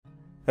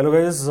Hello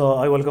guys,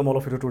 I welcome all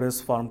of you to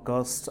today's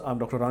Pharmcast. I'm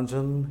Dr.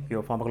 Ranjan,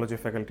 your pharmacology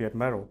faculty at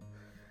Marrow.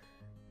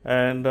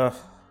 And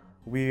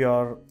we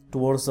are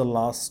towards the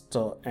last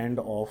end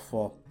of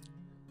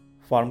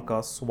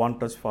Pharmcast, One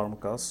Touch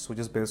Pharmcast, which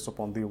is based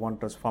upon the One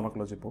Touch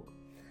Pharmacology book.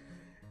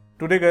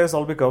 Today guys,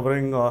 I'll be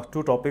covering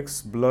two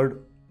topics, blood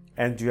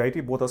and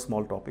GIT, both are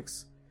small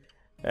topics.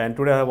 And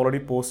today I have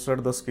already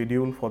posted the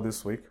schedule for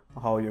this week,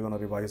 how you're going to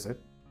revise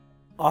it.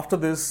 After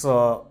this,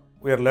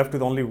 we are left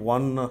with only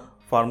one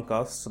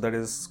Pharmcast, that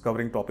is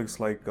covering topics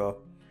like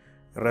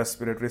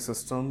respiratory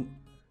system,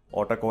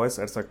 autocoys,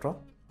 etc.,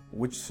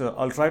 which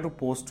I'll try to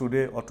post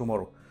today or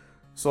tomorrow.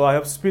 So I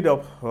have speed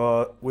up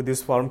with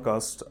this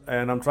Pharmcast,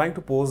 and I'm trying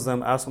to post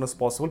them as soon as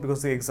possible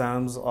because the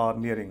exams are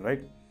nearing,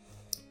 right?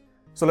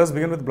 So let's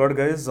begin with blood,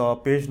 guys.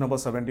 Page number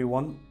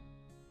 71.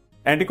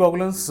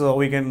 Anticoagulants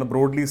we can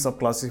broadly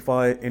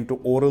subclassify into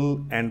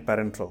oral and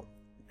parenteral.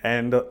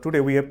 And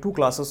today we have two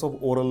classes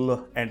of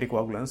oral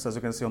anticoagulants, as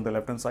you can see on the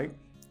left hand side.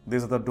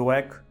 These are the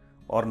DOAC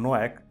or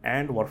NOAC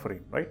and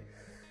warfarin, right?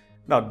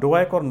 Now,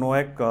 DOAC or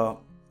NOAC,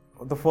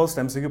 the first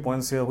MCQ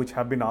points here which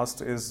have been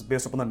asked is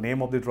based upon the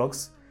name of the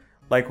drugs,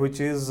 like which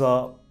is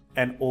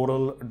an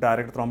oral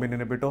direct thrombin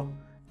inhibitor,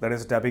 that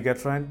is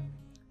dabigatran,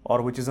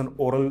 or which is an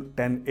oral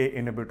 10A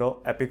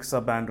inhibitor,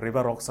 apixaban,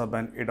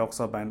 rivaroxaban,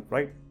 edoxaban,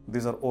 right?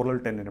 These are oral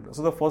 10 inhibitors.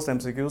 So the first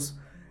MCQs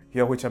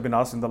here which have been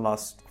asked in the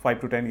last 5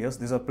 to 10 years,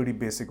 these are pretty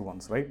basic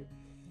ones, right?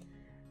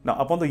 Now,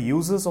 upon the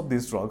uses of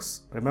these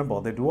drugs, remember,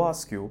 they do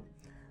ask you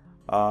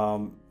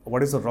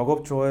what is the drug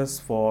of choice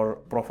for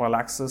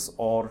prophylaxis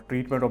or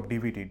treatment of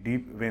DVT,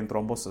 deep vein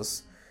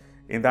thrombosis.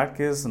 In that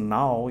case,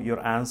 now your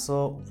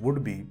answer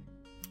would be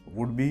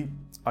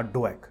a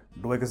DOAC.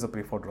 DOAC is the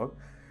preferred drug,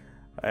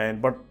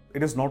 but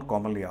it is not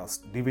commonly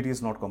asked. DVT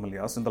is not commonly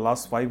asked. In the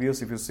last 5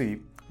 years, if you see,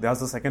 there's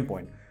the second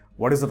point.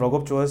 What is the drug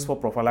of choice for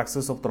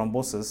prophylaxis of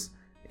thrombosis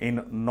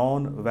in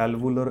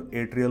non-valvular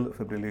atrial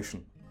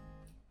fibrillation?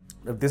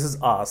 If this is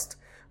asked,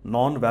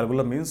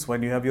 non-valvular means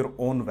when you have your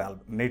own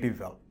valve, native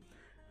valve.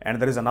 And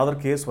there is another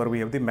case where we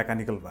have the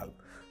mechanical valve.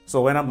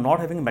 So when I'm not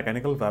having a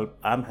mechanical valve,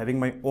 I'm having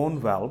my own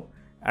valve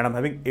and I'm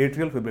having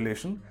atrial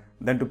fibrillation,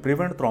 then to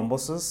prevent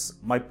thrombosis,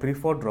 my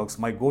preferred drugs,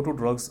 my go-to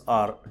drugs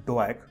are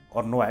DOAC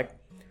or NOAC.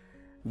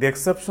 The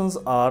exceptions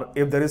are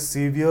if there is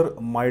severe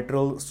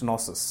mitral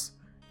stenosis.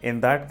 In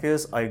that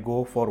case, I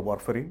go for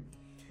warfarin.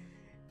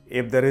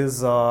 If there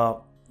is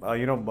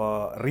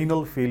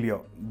renal failure,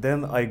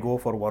 then I go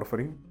for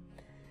warfarin.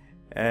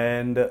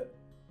 And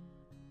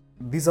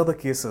these are the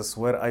cases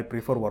where I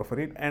prefer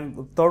warfarin. And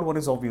the third one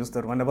is obvious,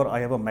 that whenever I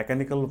have a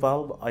mechanical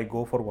valve, I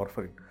go for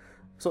warfarin.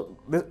 So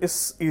this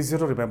is easier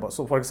to remember.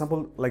 So for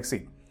example, like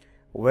see,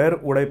 where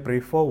would I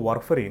prefer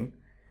warfarin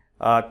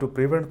to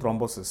prevent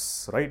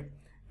thrombosis, right?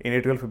 In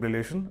atrial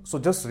fibrillation. So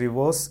just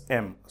reverse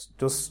M,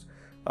 just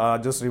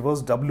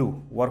reverse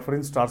W.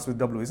 Warfarin starts with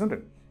W, isn't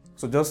it?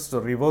 So just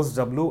reverse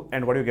W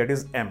and what you get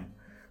is M.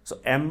 So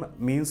M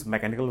means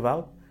mechanical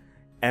valve.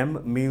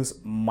 M means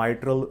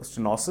mitral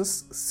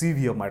stenosis,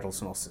 severe mitral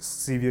stenosis.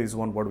 Severe is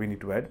one word we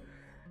need to add.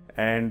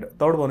 And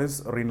third one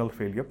is renal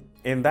failure.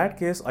 In that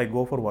case, I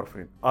go for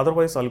warfarin.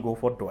 Otherwise, I'll go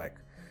for DOAC.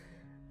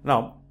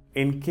 Now,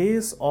 in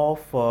case of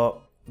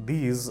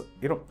these,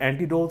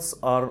 antidotes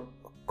are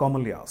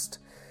commonly asked.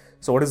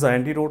 So what is the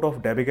antidote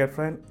of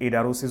dabigatran?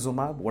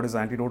 Idarucizumab. What is the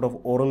antidote of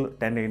oral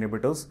 10A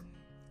inhibitors?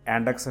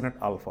 Andaxanet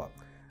alpha.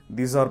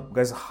 These are,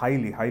 guys,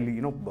 highly,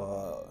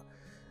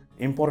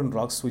 important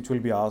drugs which will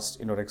be asked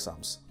in your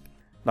exams.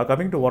 Now,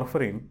 coming to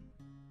warfarin.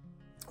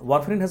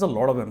 Warfarin has a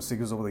lot of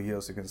MCQs over the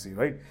years, you can see,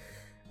 right?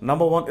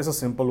 Number one is a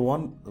simple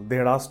one. They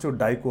had asked you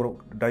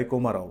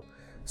dicomarol.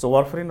 So,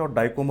 warfarin or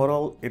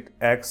dicomarol, it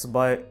acts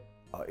by,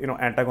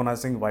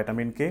 antagonizing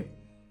vitamin K.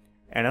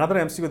 And another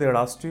MCQ they had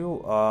asked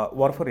you,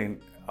 warfarin,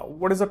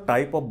 what is the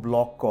type of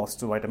block cause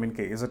to vitamin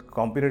K? Is it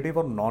competitive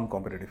or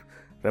non-competitive?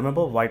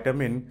 Remember,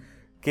 vitamin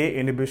K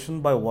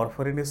inhibition by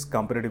warfarin is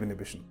competitive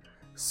inhibition.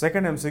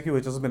 Second MCQ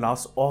which has been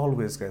asked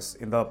always, guys,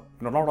 in the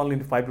not only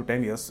in 5 to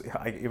 10 years,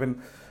 even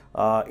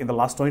in the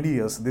last 20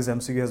 years, this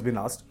MCQ has been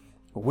asked.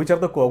 Which are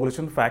the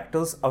coagulation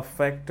factors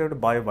affected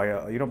by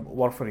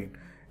warfarin?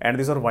 And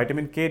these are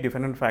vitamin K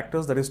dependent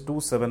factors, that is 2,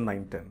 7,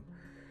 9, 10.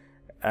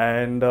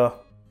 And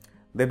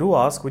they do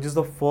ask which is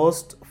the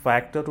first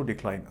factor to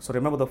decline. So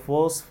remember, the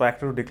first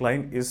factor to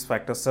decline is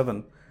factor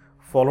 7,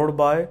 followed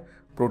by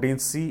protein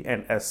C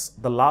and S.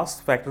 The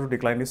last factor to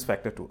decline is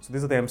factor 2. So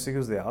these are the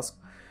MCQs they ask.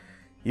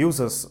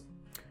 Uses.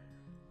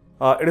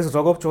 It is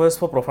drug of choice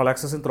for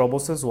prophylaxis in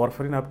thrombosis.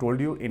 Warfarin, I've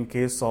told you, in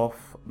case of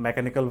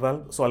mechanical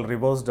valve. So I'll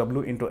reverse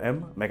W into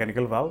M,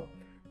 mechanical valve,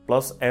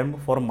 plus M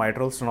for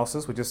mitral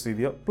stenosis, which is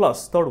severe,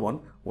 plus third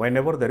one,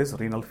 whenever there is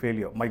renal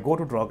failure. My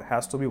go-to drug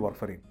has to be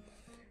warfarin.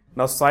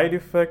 Now, side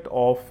effect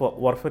of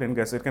warfarin,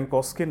 guys, it can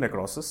cause skin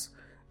necrosis.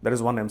 That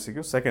is one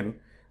MCQ. Second,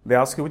 they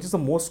ask you which is the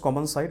most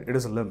common side. It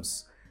is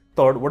limbs.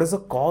 Third, what is the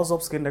cause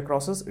of skin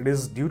necrosis? It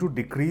is due to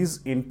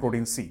decrease in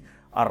protein C,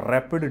 a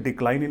rapid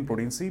decline in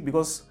protein C,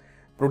 because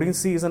protein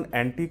C is an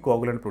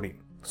anticoagulant protein.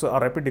 So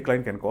a rapid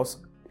decline can cause,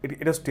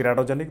 it is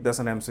teratogenic, that's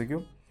an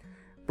MCQ.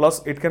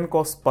 Plus it can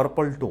cause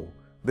purple toe.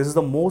 This is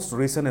the most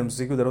recent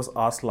MCQ that was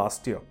asked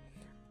last year.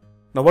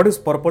 Now, what is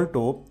purple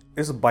toe?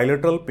 Is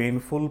bilateral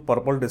painful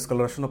purple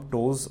discoloration of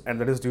toes, and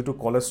that is due to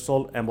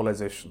cholesterol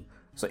embolization.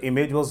 So,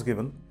 image was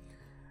given,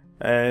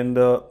 and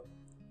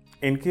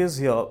in case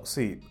here,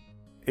 see,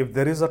 if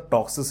there is a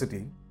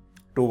toxicity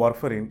to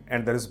warfarin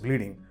and there is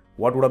bleeding,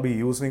 what would I be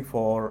using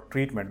for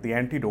treatment? The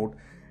antidote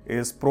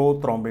is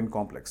prothrombin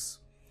complex.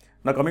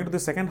 Now, coming to the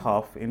second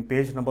half, in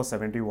page number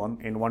 71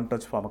 in One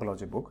Touch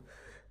Pharmacology book,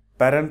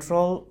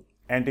 parenteral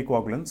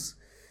anticoagulants.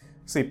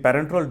 See,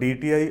 parenteral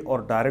DTI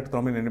or direct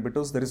thrombin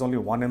inhibitors, there is only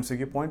one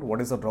MCQ point.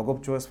 What is the drug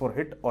of choice for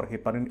HIT or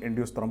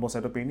heparin-induced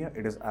thrombocytopenia?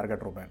 It is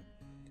argatroban.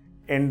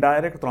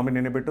 Indirect thrombin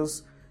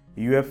inhibitors,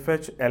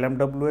 UFH,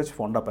 LMWH,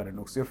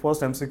 fondaparinux. Your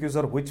first MCQs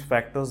are which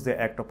factors they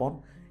act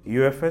upon.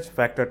 UFH,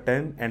 factor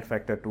 10 and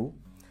factor 2.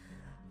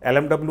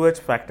 LMWH,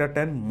 factor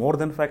 10 more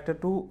than factor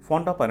 2.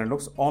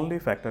 Fondaparinux, only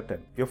factor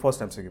 10. Your first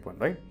MCQ point,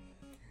 right?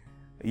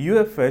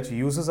 UFH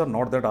uses are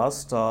not that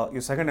asked.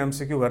 Your second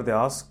MCQ where they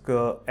ask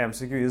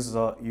MCQ is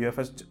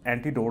UFH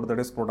antidote, that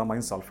is protamine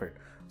sulfate.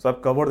 So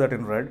I've covered that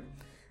in red.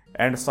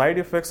 And side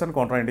effects and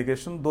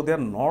contraindication, though they are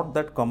not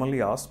that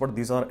commonly asked, but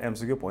these are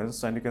MCQ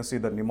points, and you can see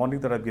the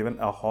mnemonic that I've given,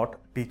 a hot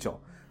teacher.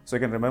 So you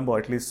can remember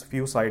at least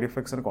few side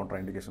effects and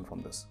contraindication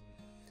from this.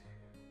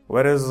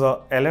 Whereas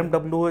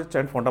LMWH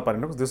and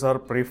fondaparinux, these are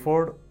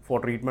preferred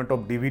for treatment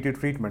of DVT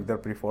treatment, they're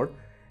preferred.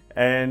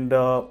 And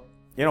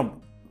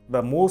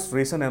the most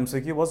recent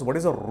MCQ was what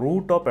is the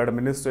route of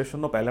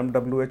administration of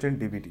LMWH and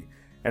DVT?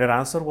 And our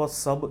answer was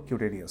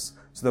subcutaneous.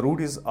 So the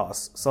route is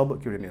asked,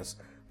 subcutaneous.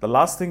 The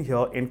last thing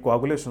here in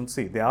coagulation,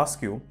 see, they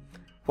ask you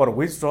for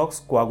which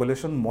drugs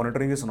coagulation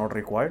monitoring is not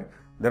required.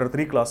 There are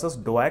three classes: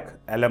 DOAC,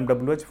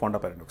 LMWH,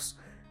 fondaparinux.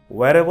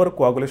 Wherever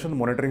coagulation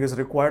monitoring is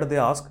required, they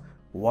ask,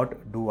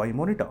 what do I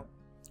monitor?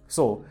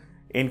 So,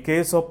 in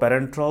case of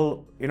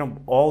parenteral,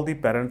 all the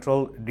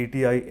parenteral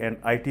DTI and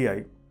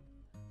ITI,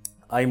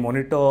 I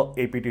monitor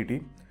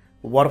APTT.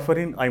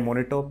 Warfarin, I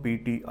monitor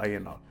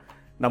PTINR.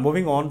 Now,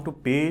 moving on to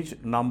page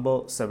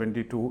number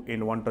 72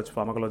 in One Touch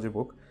Pharmacology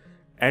book,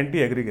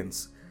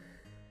 antiaggregants.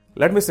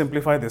 Let me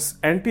simplify this.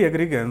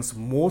 Antiaggregants,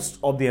 most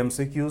of the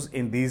MCQs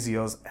in these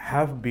years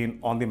have been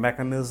on the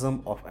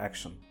mechanism of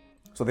action.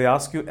 So they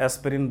ask you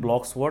aspirin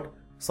blocks what?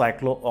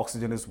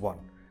 Cyclooxygenase 1.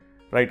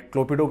 Right?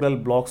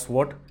 Clopidogrel blocks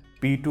what?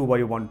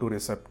 P2Y12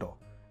 receptor.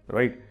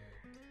 Right?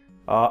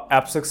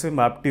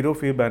 Abciximab,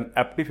 tirofib and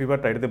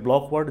aptifevatide, they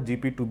block what?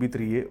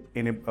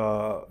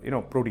 GP2B3A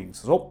in proteins.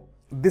 So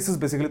this is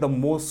basically the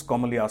most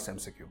commonly asked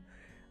MCQ.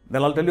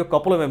 Then I'll tell you a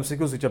couple of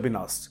MCQs which have been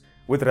asked.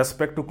 With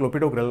respect to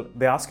clopidogrel,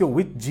 they ask you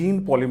which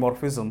gene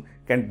polymorphism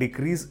can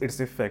decrease its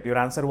effect. Your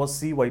answer was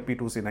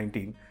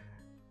CYP2C19.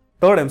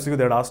 Third MCQ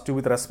that asked you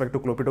with respect to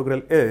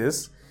clopidogrel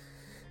is,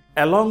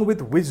 along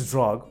with which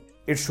drug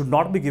it should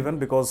not be given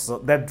because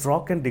that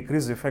drug can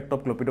decrease the effect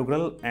of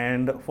clopidogrel,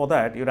 and for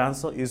that your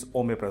answer is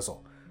omeprazole,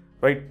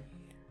 right?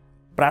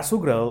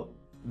 Prasugrel,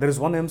 there is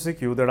one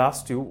MCQ that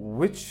asked you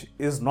which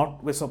is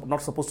not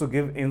supposed to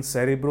give in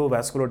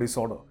cerebrovascular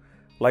disorder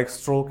like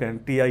stroke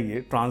and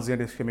TIA, transient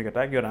ischemic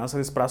attack. Your answer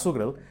is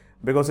prasugrel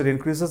because it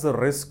increases the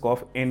risk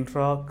of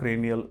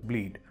intracranial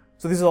bleed.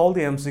 So these are all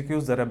the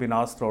MCQs that have been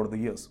asked throughout the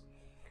years.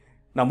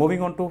 Now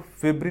moving on to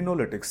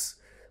fibrinolytics.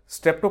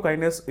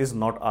 Streptokinase is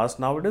not asked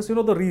nowadays.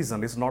 The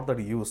reason is not that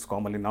used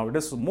commonly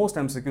nowadays. Most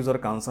MCQs are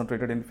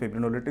concentrated in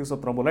fibrinolytics or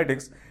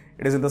thrombolytics.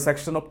 It is in the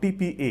section of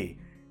TPA.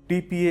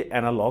 TPA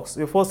analogs.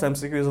 Your first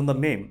MCQ is on the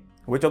name.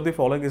 Which of the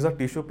following is a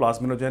tissue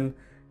plasminogen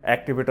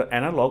activator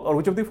analog, or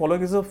which of the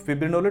following is a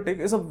fibrinolytic?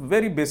 Is a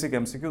very basic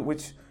MCQ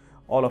which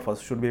all of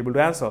us should be able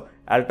to answer.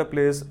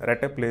 Alteplase,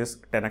 reteplase,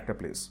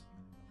 tenecteplase.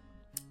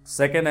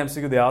 Second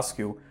MCQ they ask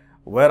you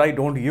where I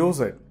don't use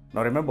it.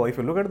 Now remember, if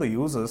you look at the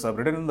uses I've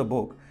written in the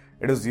book,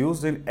 it is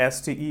used in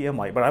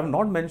STEMI, but I have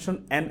not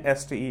mentioned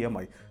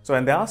NSTEMI. So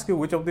when they ask you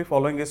which of the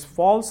following is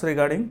false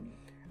regarding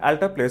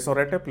alteplase or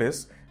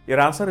reteplase, your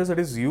answer is it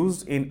is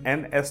used in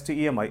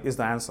NSTEMI is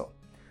the answer.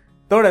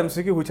 Third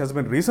MCQ which has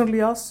been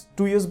recently asked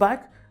 2 years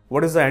back,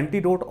 what is the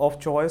antidote of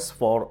choice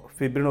for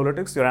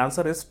fibrinolytics? Your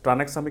answer is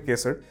tranexamic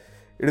acid.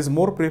 It is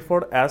more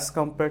preferred as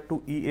compared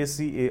to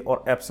EACA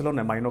or epsilon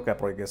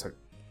aminocaproic acid.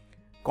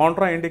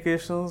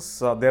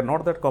 Contraindications, they are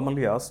not that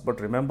commonly asked,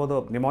 but remember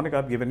the mnemonic I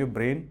have given you,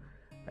 brain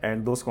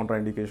and those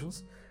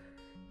contraindications.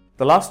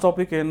 The last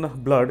topic in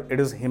blood, it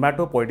is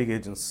hematopoietic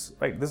agents.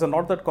 Right? These are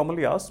not that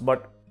commonly asked,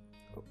 but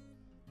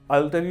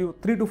I'll tell you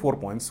 3 to 4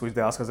 points which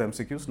they ask as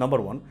MCQs.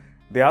 Number 1,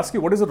 they ask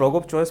you what is the drug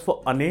of choice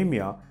for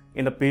anemia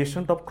in a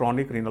patient of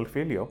chronic renal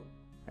failure,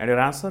 and your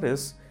answer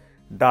is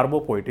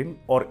darbepoetin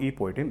or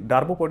epoetin.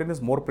 Darbepoetin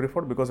is more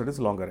preferred because it is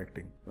longer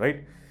acting,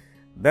 right?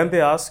 Then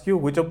they ask you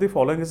which of the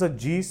following is a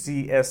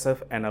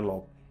GCSF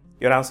analog.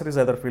 Your answer is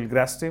either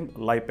filgrastim,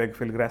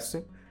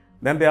 lipeg-filgrastim.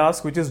 Then they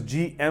ask which is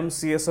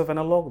GM-CSF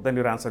analog, then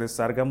your answer is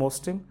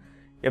sargamostim.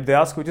 If they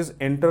ask which is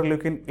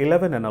interleukin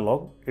 11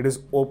 analog, it is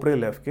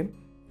oprelevkin,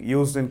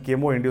 used in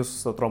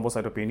chemo-induced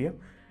thrombocytopenia.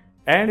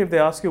 And if they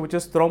ask you which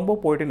is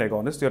thrombopoietin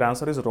agonist, your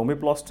answer is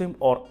romiplastim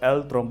or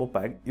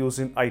L-thrombopag, used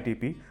in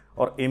ITP,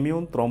 or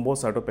immune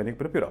thrombocytopenic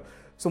purpura.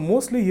 So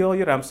mostly here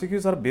your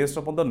MCQs are based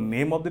upon the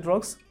name of the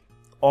drugs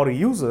or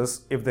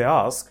uses. If they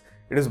ask,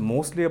 it is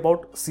mostly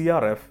about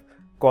CRF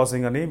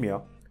causing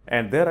anemia,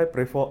 and there I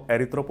prefer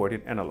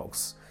erythropoietin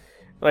analogs.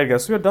 Right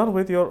guys, we are done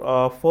with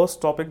your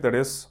first topic, that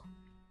is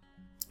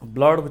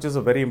blood, which is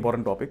a very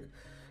important topic.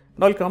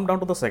 Now I'll come down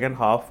to the second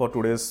half for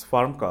today's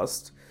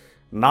Pharmcast.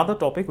 Another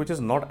topic which is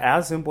not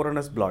as important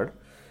as blood,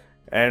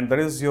 and that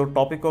is your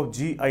topic of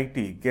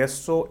GIT,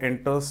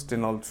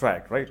 gastrointestinal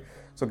tract, right?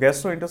 So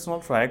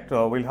gastrointestinal tract,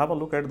 we'll have a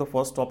look at the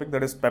first topic,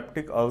 that is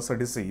peptic ulcer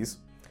disease.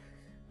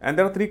 And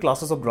there are three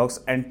classes of drugs: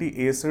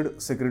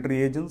 anti-acid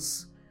secretory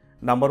agents,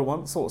 number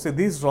one. So see,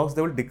 these drugs,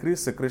 they will decrease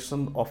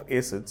secretion of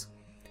acids,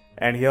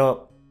 and here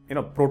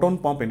proton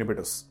pump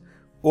inhibitors.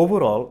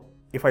 Overall,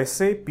 if I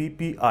say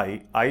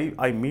PPI,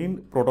 I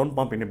mean proton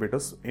pump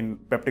inhibitors in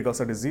peptic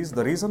ulcer disease.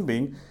 The reason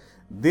being,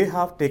 they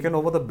have taken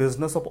over the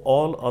business of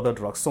all other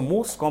drugs. So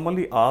most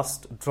commonly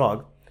asked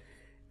drug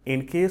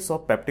in case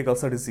of peptic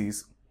ulcer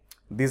disease,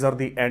 these are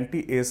the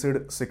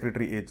anti-acid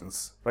secretory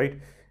agents, right?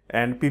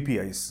 And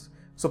PPIs.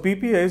 So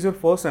PPI is your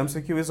first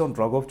MCQ is on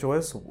drug of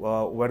choice,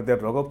 where their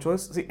drug of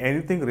choice, see,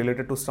 anything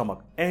related to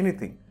stomach,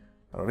 anything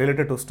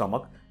related to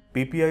stomach,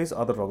 PPIs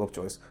are the drug of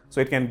choice.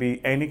 So it can be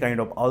any kind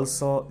of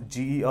ulcer,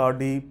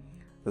 GERD,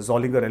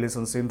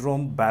 Zollinger-Ellison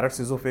syndrome, Barrett's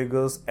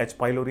esophagus, H.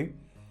 pylori.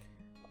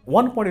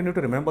 One point you need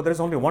to remember, there is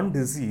only one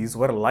disease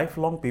where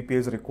lifelong PPI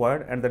is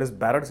required, and that is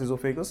Barrett's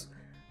esophagus.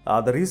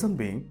 The reason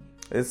being,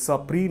 it's a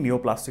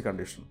pre-neoplastic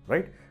condition,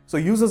 right? So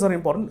uses are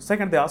important.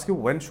 Second, they ask you,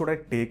 when should I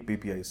take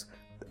PPIs?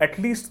 At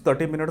least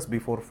 30 minutes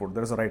before food.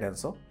 That is the right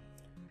answer.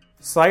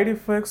 Side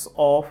effects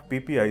of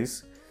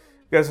PPIs.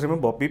 Guys,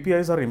 remember,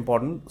 PPIs are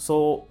important.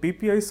 So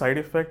PPI side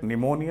effect: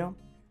 pneumonia,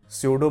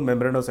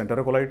 pseudomembranous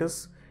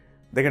enterocolitis.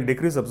 They can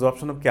decrease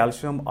absorption of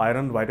calcium,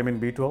 iron,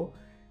 vitamin B12.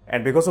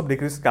 And because of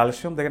decreased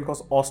calcium, they can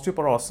cause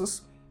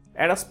osteoporosis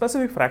and a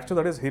specific fracture,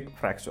 that is hip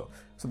fracture.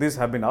 So these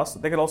have been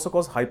asked. They can also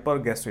cause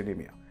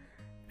hypergastridemia.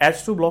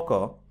 H2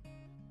 blocker.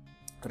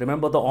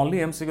 Remember, the only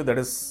MCQ that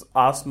is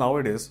asked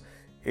nowadays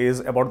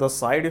is about the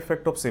side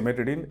effect of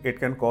cimetidine. It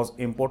can cause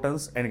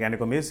impotence and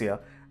gynecomastia.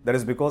 That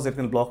is because it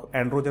can block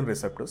androgen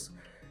receptors.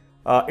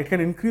 It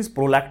can increase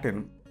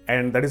prolactin,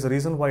 and that is the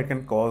reason why it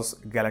can cause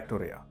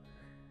galactorrhea.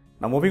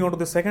 Now moving on to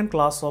the second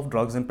class of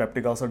drugs in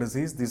peptic ulcer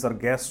disease, these are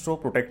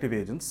gastroprotective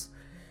agents.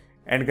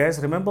 And guys,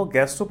 remember,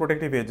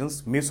 gastroprotective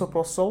agents,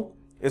 misoprostol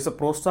is a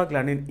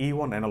prostaglandin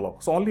E1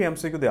 analog. So only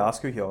MCQ they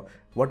ask you here,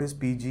 what is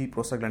PG,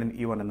 prostaglandin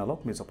E1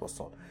 analog,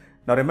 misoprostol?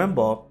 Now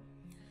remember,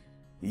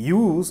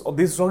 use of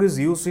this drug is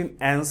used in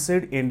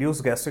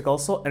NSAID-induced gastric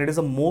ulcer, and it is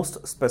the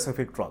most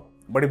specific drug.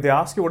 But if they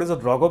ask you what is the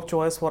drug of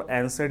choice for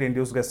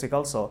NSAID-induced gastric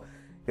ulcer,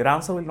 your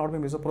answer will not be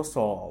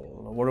misoprostol.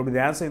 What would be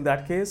the answer in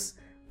that case?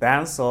 The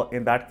answer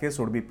in that case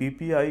would be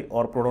PPI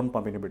or proton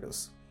pump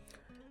inhibitors.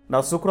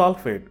 Now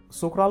sucralfate.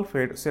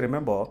 Sucralfate, see,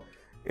 remember,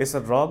 is a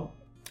drug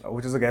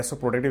which is a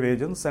gastroprotective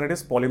agent, and it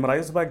is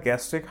polymerized by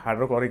gastric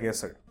hydrochloric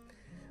acid,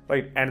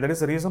 right? And that is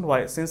the reason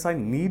why, since I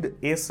need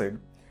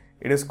acid,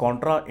 it is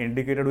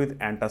contraindicated with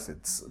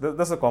antacids.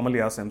 That's a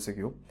commonly asked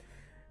MCQ.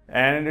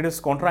 And it is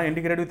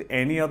contraindicated with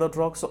any other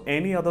drug. So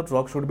any other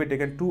drug should be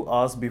taken 2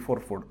 hours before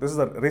food. This is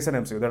a recent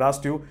MCQ that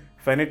asked you,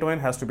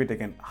 phenytoin has to be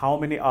taken how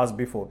many hours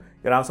before?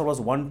 Your answer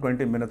was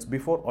 120 minutes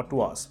before or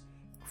 2 hours.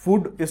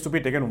 Food is to be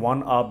taken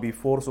 1 hour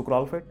before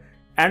sucralfate.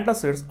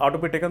 Antacids are to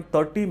be taken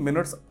 30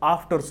 minutes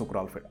after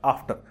sucralfate.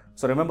 After.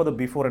 So remember the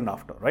before and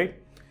after, right?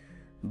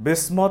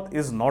 Bismuth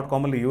is not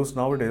commonly used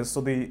nowadays.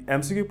 So the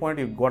MCQ point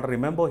you got to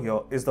remember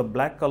here is the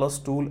black color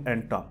stool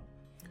and tongue.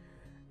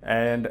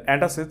 And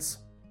antacids.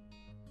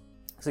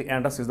 See,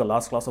 antacid is the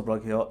last class of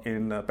drug here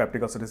in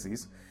peptic ulcer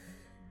disease.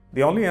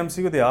 The only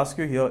MCQ they ask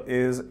you here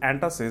is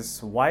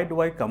antacids. Why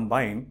do I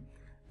combine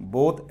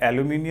both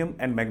aluminium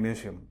and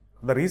magnesium?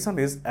 The reason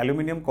is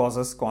aluminium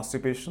causes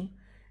constipation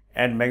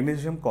and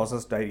magnesium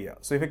causes diarrhea.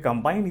 So if you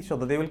combine each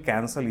other, they will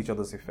cancel each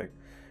other's effect.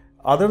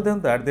 Other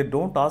than that, they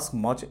don't ask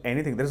much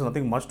anything. There is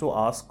nothing much to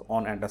ask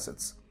on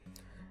antacids.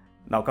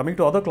 Now coming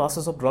to other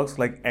classes of drugs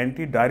like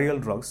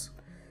antidiarrheal drugs.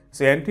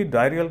 See,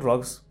 antidiarrheal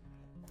drugs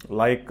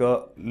like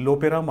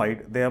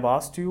loperamide, they have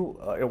asked you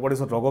what is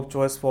the drug of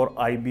choice for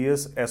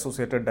IBS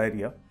associated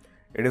diarrhea.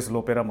 It is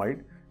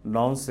loperamide,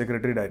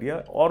 non-secretory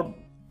diarrhea, or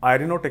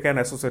irinotecan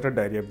associated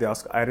diarrhea. If they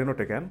ask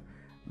irinotecan,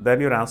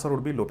 then your answer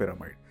would be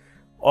loperamide.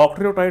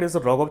 Octreotide is the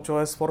drug of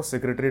choice for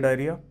secretory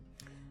diarrhea.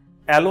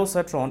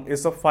 Alosetron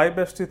is a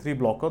 5-HT3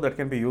 blocker that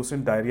can be used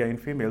in diarrhea in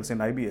females in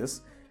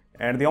IBS.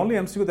 And the only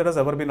MCQ that has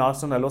ever been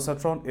asked on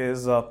alosetron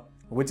is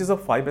which is a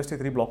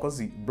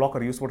 5-HT3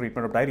 blocker used for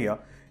treatment of diarrhea.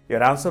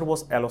 Your answer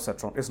was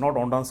alosetron. It's not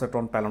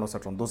ondansetron,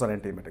 palonosetron. Those are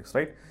antiemetics,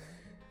 right?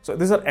 So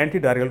these are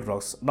antidiarrheal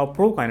drugs. Now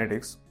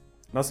prokinetics.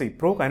 Now see,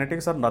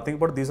 prokinetics are nothing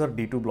but these are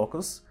D2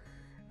 blockers.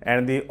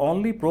 And the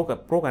only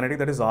prokinetic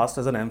that is asked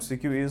as an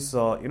MCQ is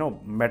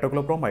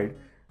metoclopramide,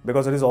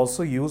 because it is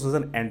also used as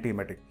an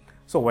antiemetic.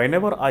 So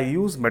whenever I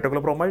use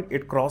metoclopramide,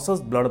 it crosses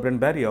blood-brain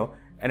barrier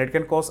and it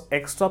can cause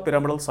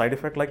extrapyramidal side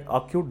effect like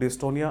acute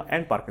dystonia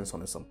and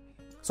Parkinsonism.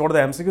 So what are the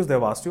MCQs they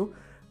have asked you?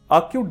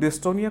 acute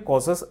dystonia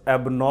causes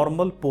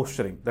abnormal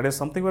posturing. That is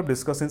something we have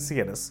discussed in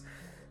CNS.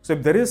 So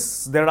if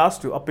they're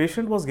asked you, a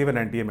patient was given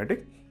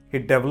antiemetic, he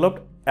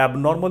developed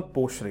abnormal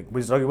posturing.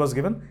 Which drug he was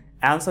given?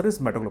 Answer is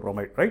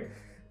metoclopramide, right?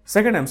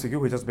 Second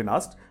MCQ which has been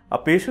asked, a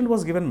patient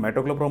was given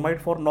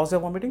metoclopramide for nausea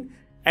vomiting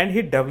and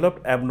he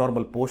developed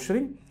abnormal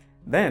posturing.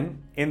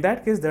 Then in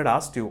that case, they had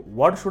asked you,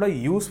 what should I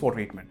use for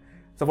treatment?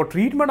 So for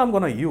treatment, I'm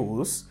going to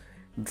use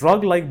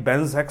drug like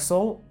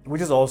benzhexol,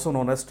 which is also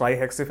known as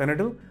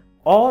trihexyphenidyl,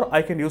 or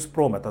I can use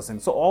promethazine.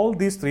 So all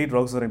these three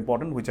drugs are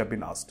important which have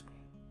been asked.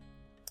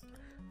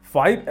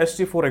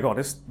 5-HT4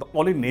 agonist, the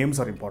only names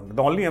are important.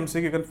 The only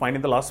MCQ you can find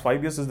in the last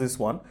 5 years is this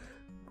one.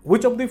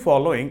 Which of the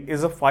following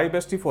is a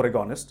 5-HT4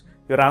 agonist?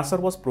 Your answer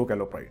was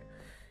procalcipride.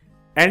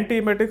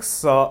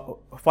 Antiemetics,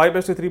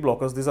 5-HT3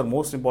 blockers, these are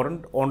most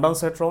important.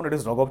 Ondansetron, it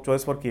is drug of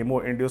choice for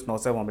chemo-induced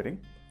nausea vomiting.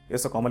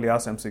 It's a commonly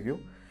asked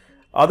MCQ.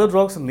 Other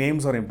drugs,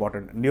 names are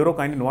important.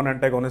 Neurokinin 1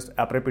 antagonist,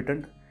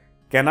 aprepitant.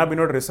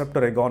 Cannabinoid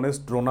receptor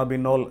agonist,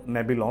 dronabinol,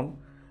 nebilon.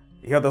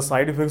 Here the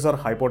side effects are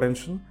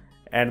hypotension.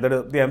 And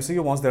the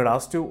MCQ once they had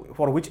asked you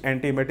for which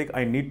antiemetic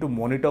I need to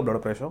monitor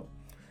blood pressure.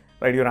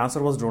 Right, your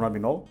answer was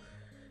dronabinol.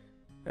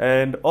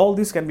 And all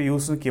these can be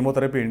used in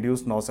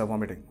chemotherapy-induced nausea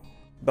vomiting.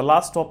 The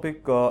last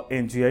topic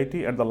in GIT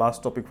and the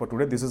last topic for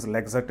today, this is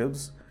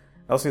laxatives.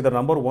 Now see the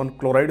number one,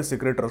 chloride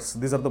secretors.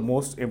 These are the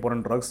most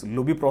important drugs,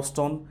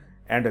 lubiprostone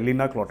and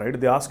linaclotide.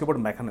 They ask about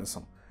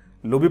mechanism.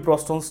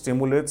 Lubiprostone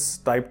stimulates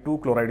type 2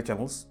 chloride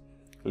channels.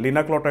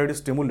 Linaclotide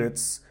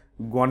stimulates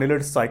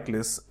guanylate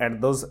cyclase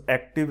and thus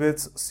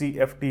activates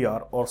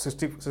CFTR or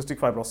cystic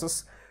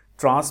fibrosis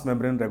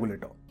transmembrane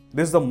regulator.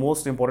 This is the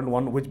most important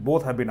one which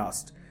both have been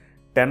asked.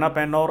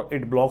 Tenapanor,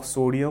 it blocks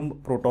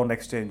sodium proton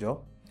exchanger.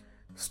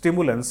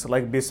 Stimulants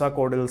like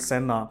bisacodyl,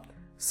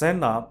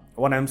 senna,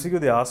 one MCQ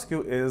they ask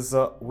you is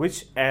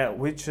which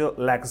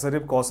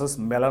laxative causes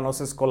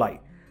melanosis coli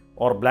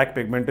or black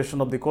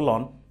pigmentation of the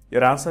colon.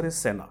 Your answer is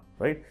senna,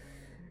 right?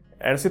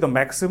 And see the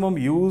maximum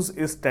use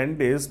is 10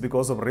 days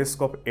because of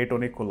risk of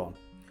atonic colon.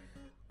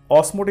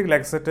 Osmotic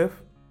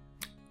laxative,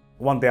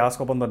 one they ask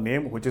upon the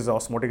name, which is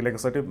osmotic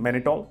laxative,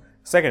 mannitol.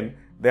 Second,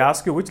 they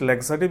ask you which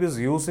laxative is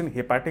used in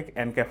hepatic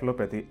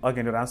encephalopathy.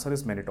 Again, your answer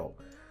is mannitol.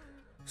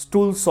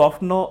 Stool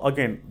softener,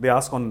 again, they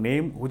ask on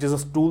name, which is a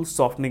stool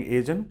softening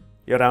agent.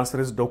 Your answer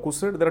is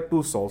Docused. There are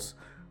two salts,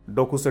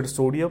 Docused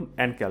sodium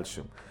and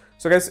calcium.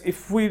 So guys,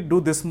 if we do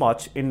this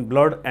much in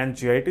blood and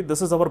GIT,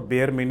 this is our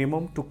bare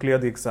minimum to clear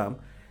the exam.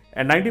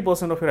 And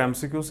 90% of your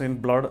MCQs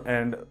in blood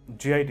and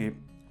GIT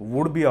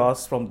would be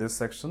asked from this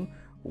section,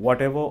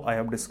 whatever I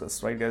have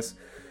discussed, right guys?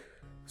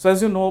 So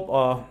as you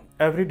know,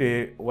 every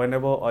day,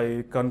 whenever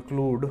I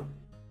conclude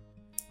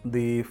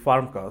the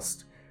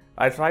Pharmcast,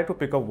 I try to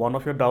pick up one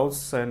of your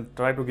doubts and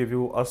try to give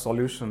you a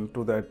solution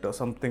to that,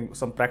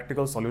 some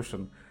practical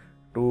solution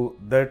to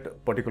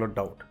that particular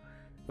doubt,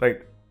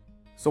 right?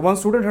 So one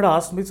student had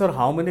asked me, sir,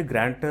 how many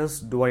grand tests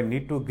do I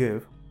need to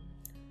give?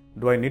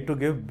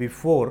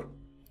 Before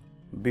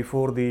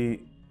the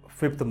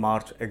 5th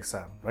March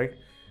exam, right?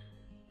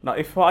 Now,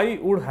 if I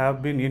would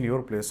have been in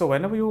your place, so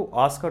whenever you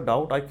ask a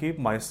doubt, I keep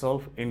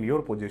myself in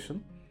your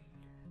position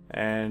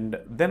and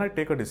then I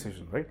take a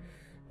decision, right?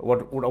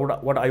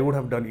 What I would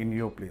have done in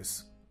your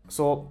place.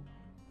 So,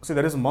 see,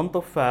 there is a month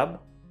of Feb,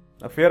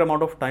 a fair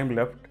amount of time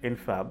left in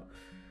Feb.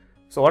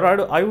 So, what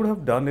I would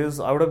have done is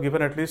I would have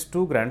given at least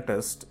 2 grand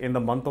tests in the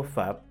month of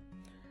Feb,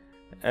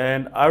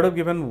 and I would have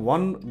given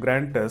 1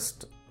 grand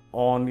test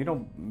on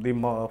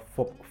the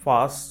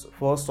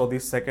first or the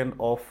 2nd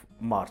of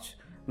March.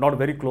 Not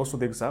very close to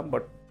the exam,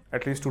 but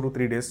at least 2 to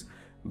 3 days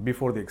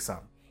before the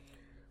exam.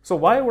 So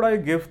why would I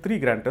give 3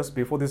 grand tests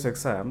before this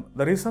exam?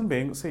 The reason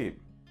being, see,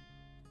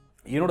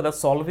 that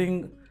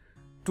solving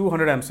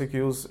 200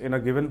 MCQs in a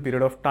given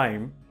period of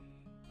time,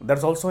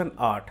 that's also an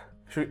art.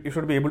 You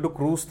should be able to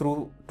cruise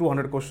through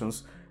 200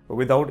 questions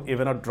without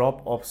even a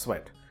drop of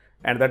sweat,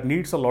 and that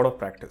needs a lot of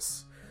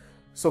practice.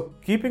 So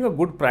keeping a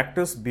good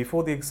practice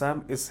before the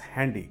exam is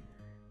handy,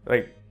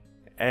 right?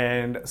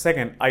 And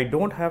second, I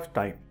don't have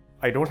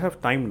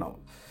time now.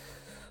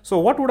 So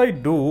what would I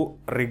do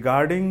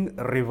regarding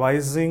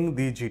revising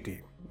the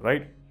GT,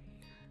 right?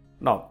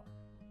 Now,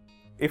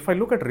 if I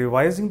look at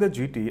revising the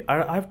GT,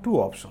 I have 2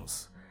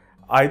 options.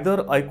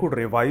 Either I could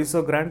revise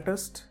a grand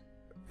test,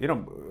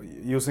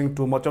 using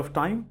too much of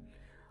time,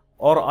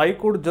 or I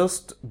could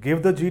just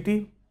give the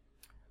GT,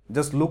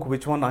 just look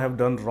which one I have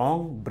done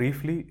wrong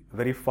briefly,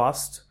 very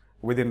fast,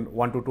 within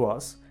 1 to 2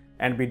 hours,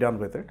 and be done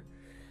with it.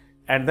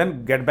 And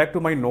then get back to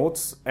my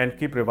notes and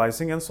keep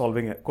revising and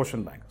solving a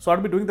question bank. So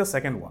I'd be doing the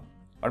second one.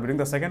 I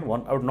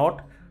would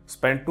not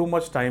spend too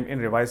much time in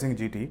revising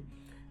GT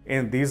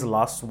in these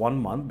last 1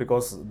 month,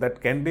 because that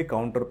can be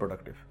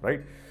counterproductive,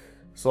 right?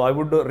 So I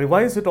would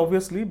revise it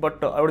obviously,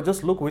 but I would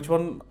just look which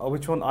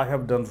one I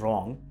have done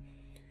wrong,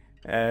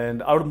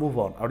 and I would move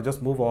on. I would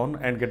just move on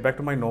and get back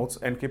to my notes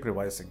and keep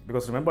revising.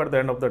 Because remember, at the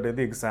end of the day,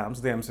 the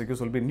exams, the MCQs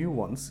will be new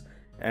ones,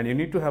 and you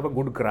need to have a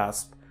good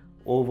grasp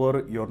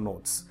over your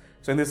notes.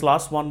 So in this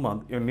last 1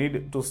 month, you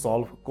need to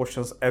solve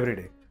questions every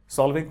day.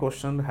 Solving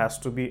question has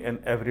to be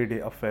an everyday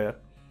affair.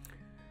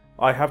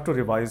 I have to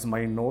revise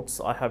my notes.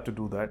 I have to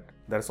do that.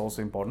 That's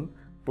also important.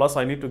 Plus,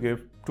 I need to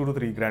give 2 to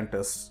 3 grand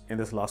tests in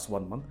this last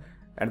 1 month.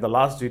 And the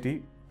last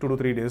GT, 2 to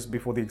 3 days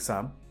before the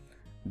exam,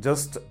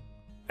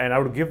 and I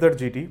would give that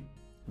GT,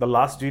 the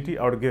last GT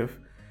I would give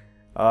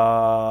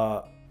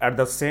at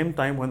the same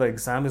time when the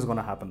exam is going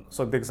to happen.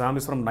 So if the exam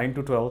is from 9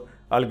 to 12,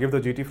 I'll give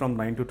the GT from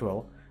 9 to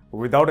 12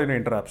 without any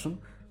interruption.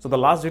 So the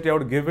last GT I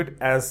would give it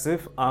as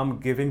if I'm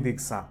giving the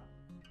exam.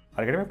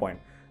 Are you getting my point?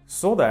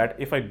 So that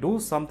if I do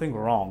something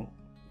wrong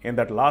in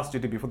that last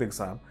GT before the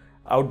exam,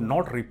 I would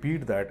not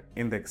repeat that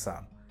in the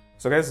exam.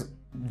 So guys,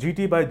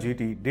 GT by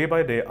GT, day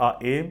by day, our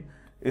aim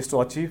is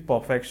to achieve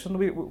perfection.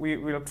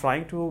 We are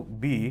trying to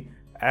be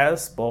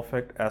as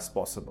perfect as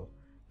possible.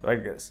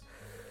 Right guys?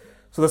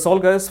 So that's all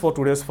guys for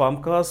today's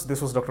Pharmcast.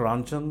 This was Dr.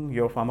 Ranjan,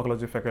 your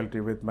pharmacology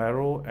faculty with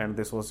Marrow, and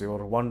this was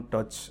your One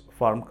Touch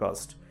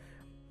Pharmcast.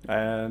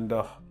 And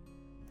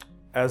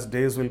as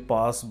days will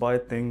pass by,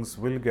 things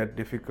will get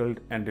difficult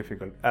and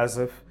difficult, as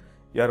if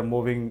you are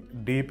moving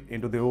deep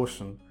into the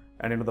ocean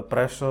and the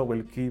pressure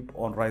will keep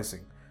on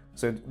rising.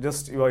 So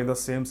you are in the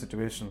same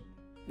situation.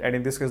 And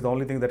in this case, the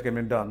only thing that can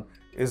be done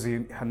is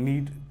you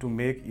need to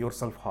make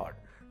yourself hard.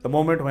 The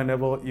moment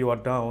whenever you are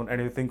down and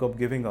you think of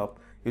giving up,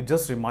 you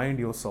just remind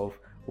yourself,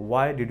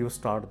 why did you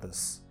start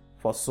this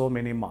for so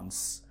many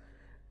months?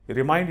 You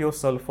remind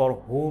yourself, for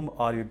whom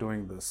are you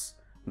doing this?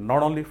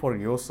 Not only for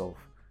yourself,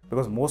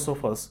 because most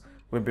of us,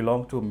 we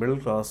belong to middle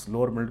class,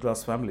 lower middle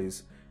class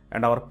families,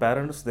 and our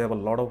parents, they have a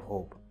lot of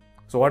hope.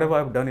 So whatever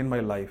I've done in my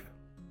life,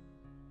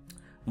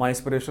 my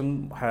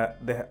inspiration,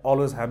 they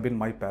always have been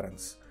my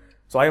parents.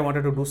 So I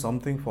wanted to do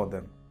something for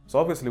them. So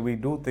obviously we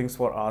do things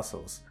for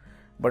ourselves,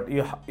 but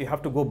you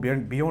have to go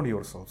beyond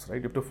yourselves, right?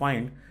 You have to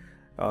find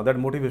that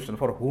motivation.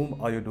 For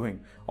whom are you doing?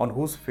 On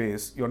whose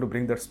face you want to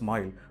bring that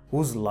smile?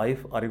 Whose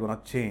life are you going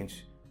to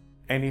change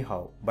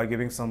anyhow by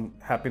giving some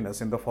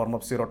happiness in the form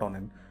of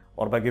serotonin,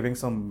 or by giving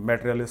some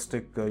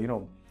materialistic,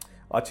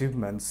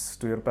 achievements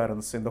to your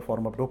parents in the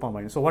form of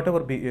dopamine? So whatever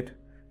be it,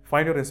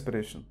 find your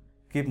inspiration.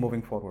 Keep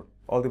moving forward.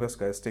 All the best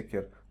guys. Take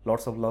care.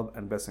 Lots of love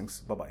and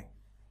blessings. Bye-bye.